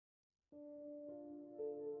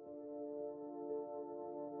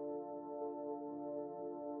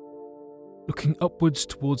Looking upwards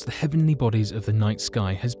towards the heavenly bodies of the night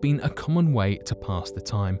sky has been a common way to pass the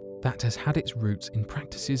time that has had its roots in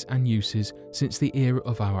practices and uses since the era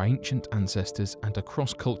of our ancient ancestors and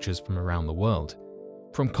across cultures from around the world.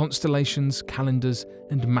 From constellations, calendars,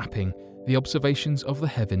 and mapping, the observations of the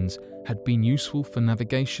heavens had been useful for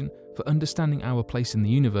navigation, for understanding our place in the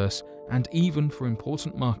universe, and even for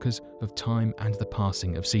important markers of time and the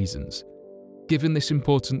passing of seasons. Given this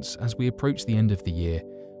importance as we approach the end of the year,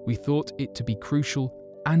 we thought it to be crucial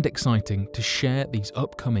and exciting to share these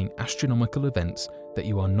upcoming astronomical events that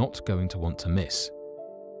you are not going to want to miss.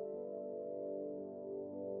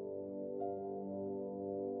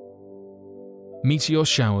 Meteor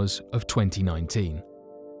Showers of 2019.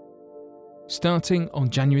 Starting on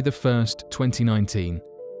January the 1st, 2019,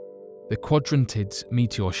 the Quadrantids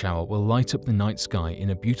meteor shower will light up the night sky in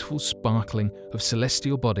a beautiful sparkling of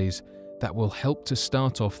celestial bodies that will help to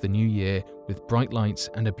start off the new year with bright lights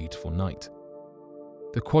and a beautiful night.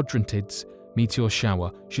 The Quadrantids meteor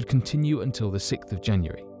shower should continue until the 6th of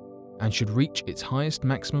January and should reach its highest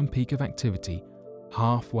maximum peak of activity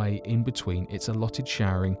halfway in between its allotted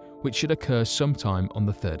showering, which should occur sometime on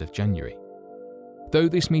the 3rd of January. Though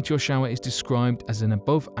this meteor shower is described as an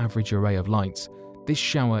above-average array of lights, this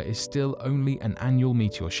shower is still only an annual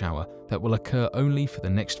meteor shower that will occur only for the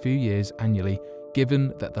next few years annually,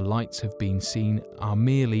 given that the lights have been seen are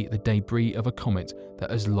merely the debris of a comet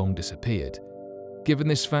that has long disappeared. Given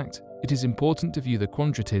this fact, it is important to view the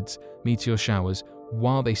Quadrantids meteor showers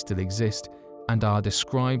while they still exist and are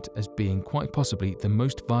described as being quite possibly the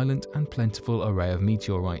most violent and plentiful array of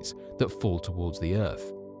meteorites that fall towards the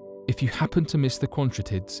Earth. If you happen to miss the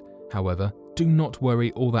Quadrantids, however, do not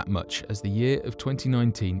worry all that much, as the year of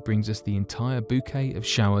 2019 brings us the entire bouquet of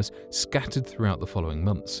showers scattered throughout the following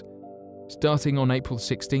months. Starting on April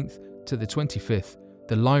 16th to the 25th,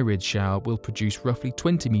 the Lyrid shower will produce roughly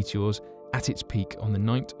 20 meteors at its peak on the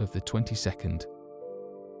night of the 22nd.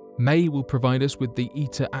 May will provide us with the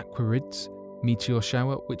Eta Aquarids meteor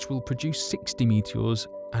shower, which will produce 60 meteors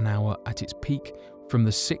an hour at its peak from the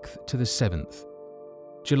 6th to the 7th.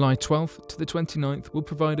 July 12th to the 29th will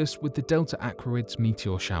provide us with the Delta Aquarids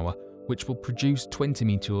meteor shower, which will produce 20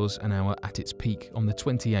 meteors an hour at its peak on the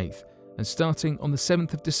 28th, and starting on the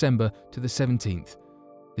 7th of December to the 17th,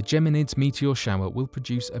 the Geminids meteor shower will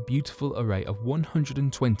produce a beautiful array of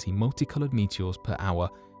 120 multicolored meteors per hour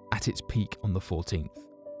at its peak on the 14th.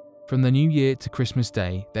 From the New Year to Christmas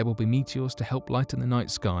Day, there will be meteors to help lighten the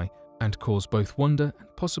night sky and cause both wonder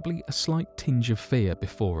and possibly a slight tinge of fear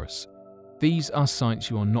before us. These are sights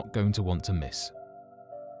you are not going to want to miss.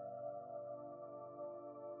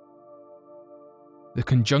 The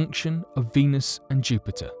conjunction of Venus and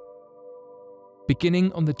Jupiter.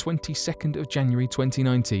 Beginning on the 22nd of January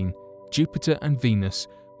 2019, Jupiter and Venus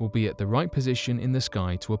will be at the right position in the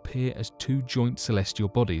sky to appear as two joint celestial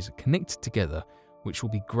bodies connected together, which will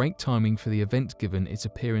be great timing for the event given its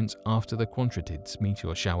appearance after the Quadrantids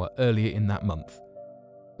meteor shower earlier in that month.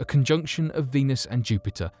 A conjunction of Venus and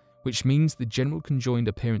Jupiter, which means the general conjoined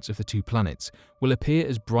appearance of the two planets, will appear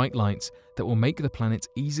as bright lights that will make the planets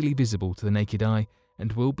easily visible to the naked eye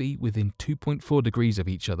and will be within 2.4 degrees of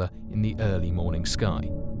each other in the early morning sky.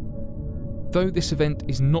 Though this event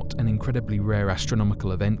is not an incredibly rare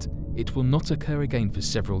astronomical event, it will not occur again for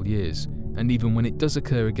several years, and even when it does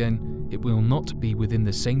occur again, it will not be within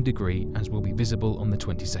the same degree as will be visible on the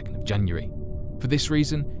 22nd of January. For this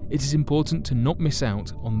reason, it is important to not miss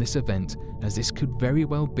out on this event, as this could very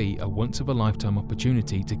well be a once-of-a-lifetime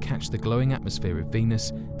opportunity to catch the glowing atmosphere of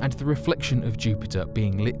Venus and the reflection of Jupiter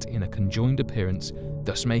being lit in a conjoined appearance,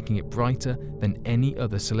 thus making it brighter than any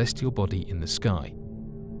other celestial body in the sky.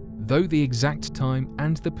 Though the exact time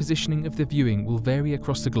and the positioning of the viewing will vary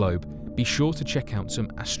across the globe, be sure to check out some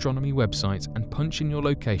astronomy websites and punch in your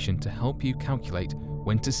location to help you calculate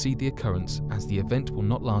when to see the occurrence, as the event will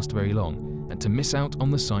not last very long, and to miss out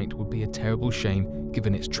on the sight would be a terrible shame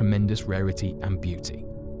given its tremendous rarity and beauty.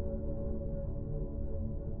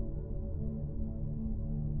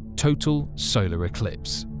 Total solar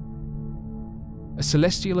eclipse. A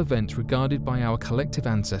celestial event regarded by our collective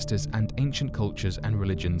ancestors and ancient cultures and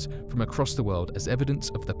religions from across the world as evidence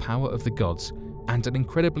of the power of the gods, and an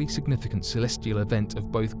incredibly significant celestial event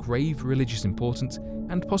of both grave religious importance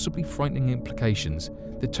and possibly frightening implications.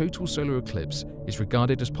 The total solar eclipse is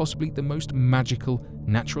regarded as possibly the most magical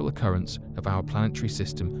natural occurrence of our planetary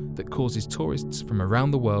system that causes tourists from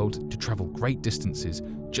around the world to travel great distances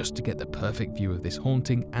just to get the perfect view of this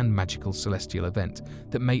haunting and magical celestial event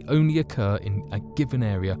that may only occur in a given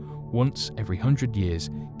area once every 100 years,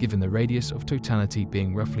 given the radius of totality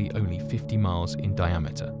being roughly only 50 miles in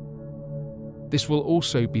diameter. This will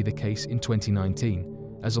also be the case in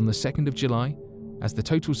 2019, as on the 2nd of July, as the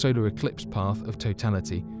total solar eclipse path of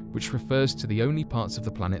totality, which refers to the only parts of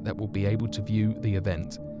the planet that will be able to view the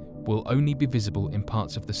event, will only be visible in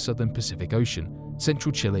parts of the southern Pacific Ocean,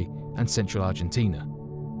 central Chile, and central Argentina.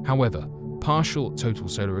 However, partial total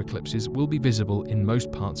solar eclipses will be visible in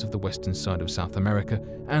most parts of the western side of South America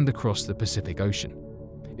and across the Pacific Ocean.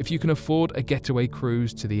 If you can afford a getaway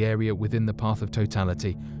cruise to the area within the path of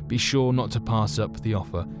totality, be sure not to pass up the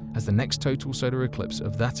offer, as the next total solar eclipse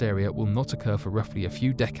of that area will not occur for roughly a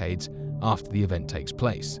few decades after the event takes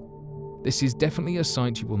place. This is definitely a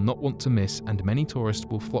sight you will not want to miss, and many tourists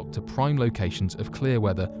will flock to prime locations of clear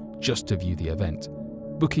weather just to view the event.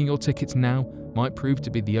 Booking your tickets now might prove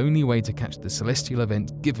to be the only way to catch the celestial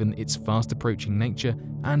event given its fast approaching nature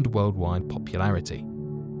and worldwide popularity.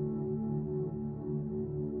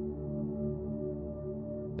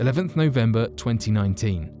 11th November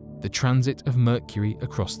 2019, the transit of Mercury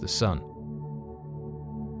across the Sun.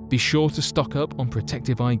 Be sure to stock up on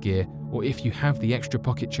protective eye gear, or if you have the extra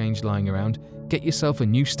pocket change lying around, get yourself a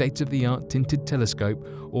new state-of-the-art tinted telescope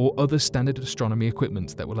or other standard astronomy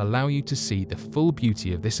equipment that will allow you to see the full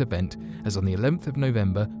beauty of this event, as on the 11th of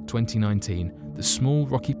November 2019, the small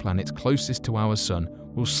rocky planet closest to our Sun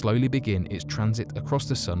will slowly begin its transit across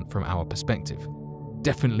the Sun from our perspective.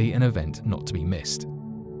 Definitely an event not to be missed.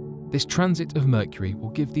 This transit of Mercury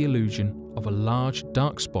will give the illusion of a large,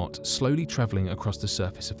 dark spot slowly travelling across the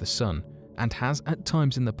surface of the Sun, and has at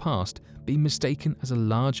times in the past been mistaken as a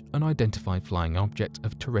large, unidentified flying object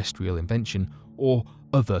of terrestrial invention or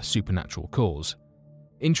other supernatural cause.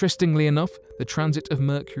 Interestingly enough, the transit of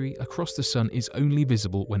Mercury across the Sun is only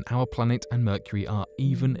visible when our planet and Mercury are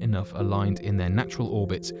even enough aligned in their natural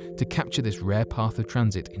orbits to capture this rare path of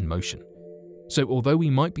transit in motion. So although we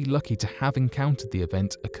might be lucky to have encountered the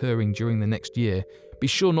event occurring during the next year, be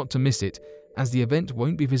sure not to miss it, as the event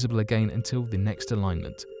won't be visible again until the next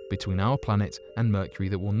alignment between our planet and Mercury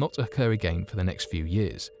that will not occur again for the next few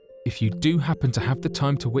years. If you do happen to have the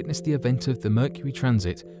time to witness the event of the Mercury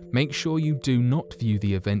Transit, make sure you do not view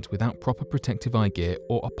the event without proper protective eye gear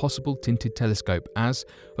or a possible tinted telescope, as,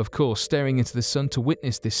 of course, staring into the Sun to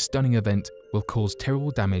witness this stunning event will cause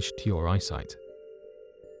terrible damage to your eyesight.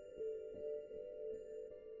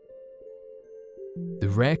 The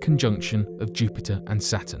rare conjunction of Jupiter and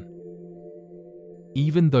Saturn.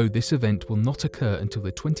 Even though this event will not occur until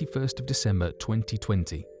the 21st of December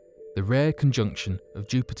 2020, the rare conjunction of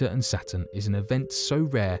Jupiter and Saturn is an event so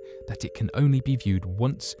rare that it can only be viewed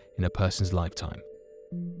once in a person's lifetime.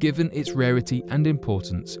 Given its rarity and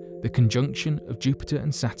importance, the conjunction of Jupiter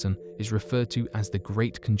and Saturn is referred to as the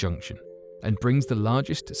Great Conjunction, and brings the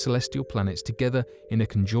largest celestial planets together in a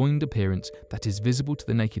conjoined appearance that is visible to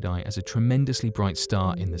the naked eye as a tremendously bright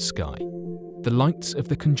star in the sky. The lights of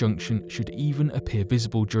the conjunction should even appear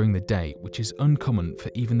visible during the day, which is uncommon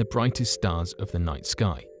for even the brightest stars of the night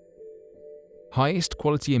sky. Highest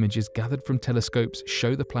quality images gathered from telescopes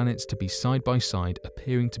show the planets to be side by side,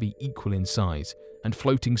 appearing to be equal in size, and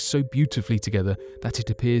floating so beautifully together that it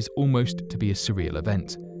appears almost to be a surreal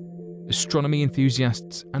event. Astronomy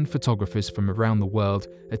enthusiasts and photographers from around the world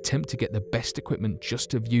attempt to get the best equipment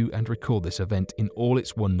just to view and record this event in all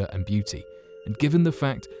its wonder and beauty, and given the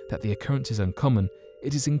fact that the occurrence is uncommon,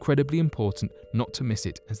 it is incredibly important not to miss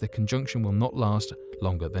it, as the conjunction will not last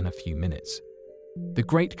longer than a few minutes. The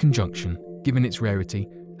Great Conjunction, given its rarity,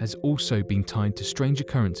 has also been tied to strange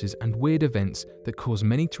occurrences and weird events that cause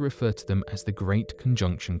many to refer to them as the Great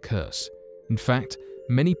Conjunction Curse. In fact,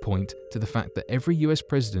 many point to the fact that every US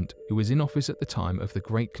president who was in office at the time of the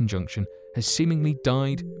Great Conjunction has seemingly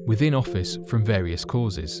died within office from various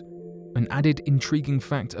causes. An added intriguing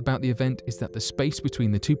fact about the event is that the space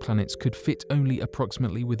between the two planets could fit only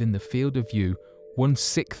approximately within the field of view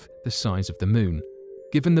 1/6 the size of the Moon.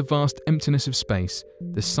 Given the vast emptiness of space,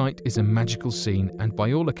 the sight is a magical scene and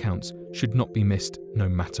by all accounts should not be missed no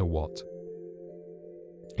matter what.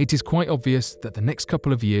 It is quite obvious that the next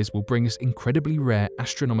couple of years will bring us incredibly rare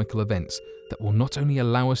astronomical events that will not only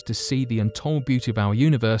allow us to see the untold beauty of our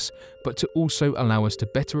universe, but to also allow us to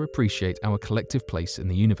better appreciate our collective place in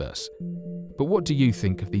the universe. But what do you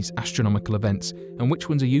think of these astronomical events, and which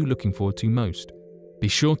ones are you looking forward to most? Be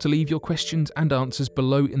sure to leave your questions and answers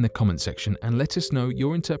below in the comment section and let us know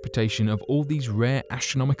your interpretation of all these rare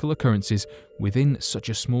astronomical occurrences within such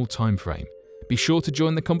a small time frame. Be sure to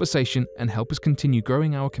join the conversation and help us continue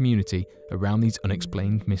growing our community around these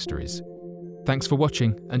unexplained mysteries. Thanks for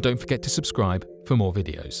watching, and don't forget to subscribe for more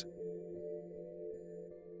videos.